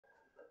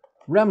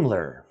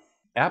Remler,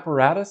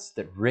 apparatus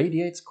that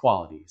radiates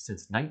quality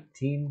since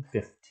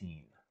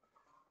 1915.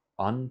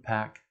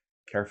 Unpack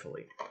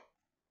carefully.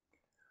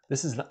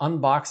 This is an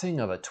unboxing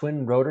of a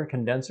twin-rotor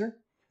condenser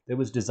that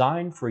was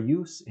designed for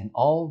use in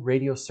all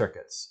radio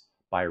circuits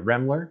by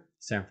Remler,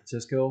 San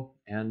Francisco,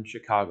 and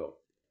Chicago.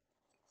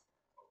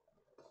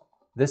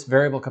 This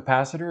variable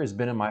capacitor has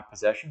been in my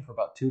possession for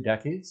about 2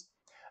 decades,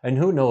 and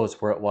who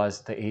knows where it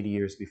was the 80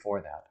 years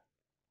before that.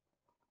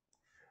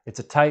 It's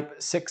a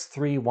type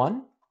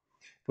 631.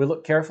 If we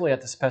look carefully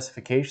at the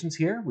specifications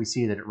here, we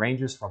see that it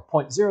ranges from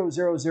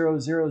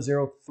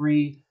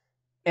 0.000003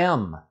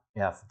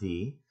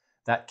 MFD.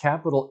 That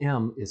capital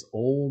M is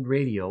old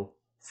radio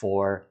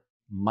for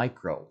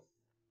micro,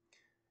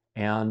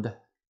 and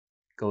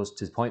goes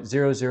to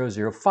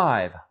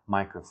 0.0005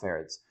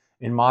 microfarads.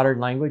 In modern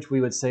language,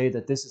 we would say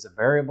that this is a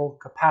variable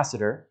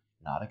capacitor,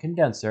 not a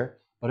condenser,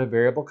 but a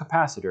variable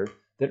capacitor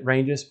that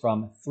ranges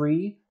from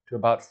 3 to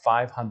about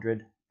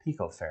 500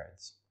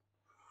 picofarads.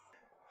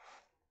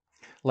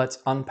 Let's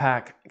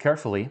unpack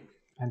carefully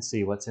and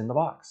see what's in the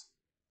box.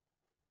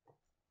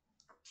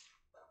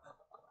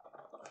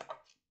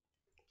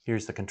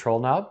 Here's the control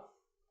knob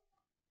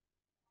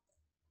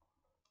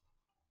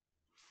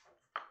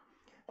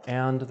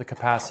and the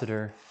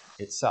capacitor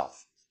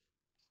itself.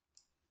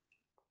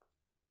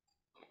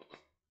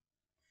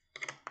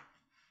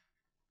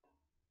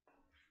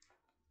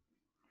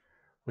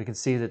 We can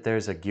see that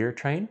there's a gear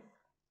train,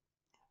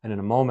 and in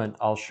a moment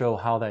I'll show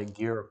how that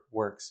gear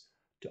works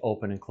to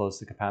open and close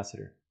the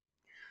capacitor.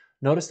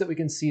 Notice that we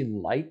can see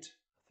light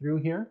through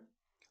here,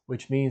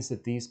 which means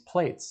that these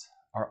plates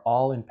are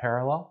all in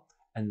parallel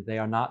and they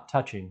are not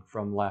touching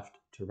from left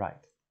to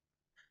right.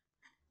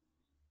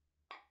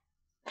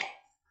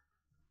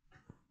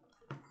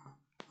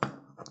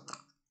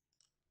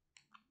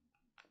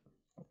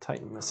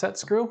 Tighten the set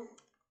screw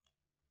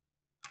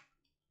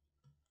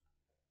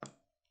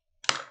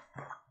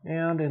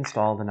and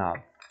install the knob.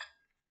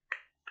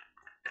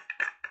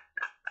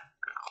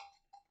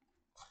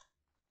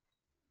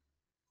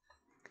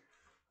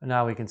 And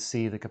now we can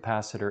see the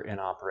capacitor in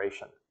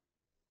operation.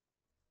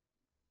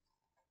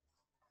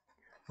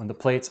 When the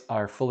plates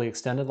are fully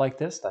extended like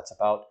this, that's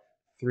about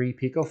 3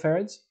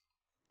 picofarads.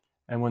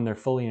 And when they're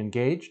fully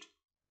engaged,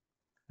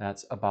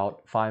 that's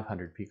about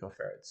 500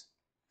 picofarads.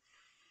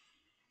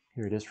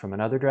 Here it is from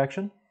another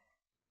direction.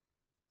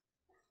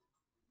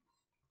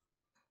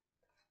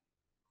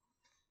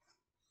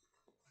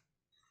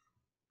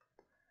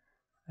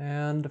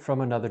 And from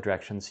another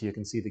direction, so you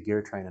can see the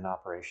gear train in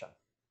operation.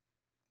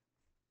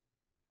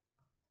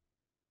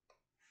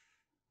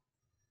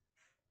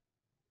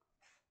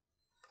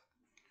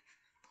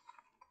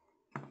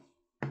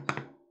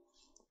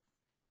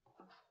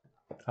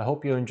 I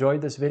hope you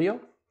enjoyed this video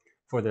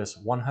for this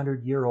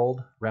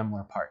 100-year-old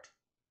Remler part.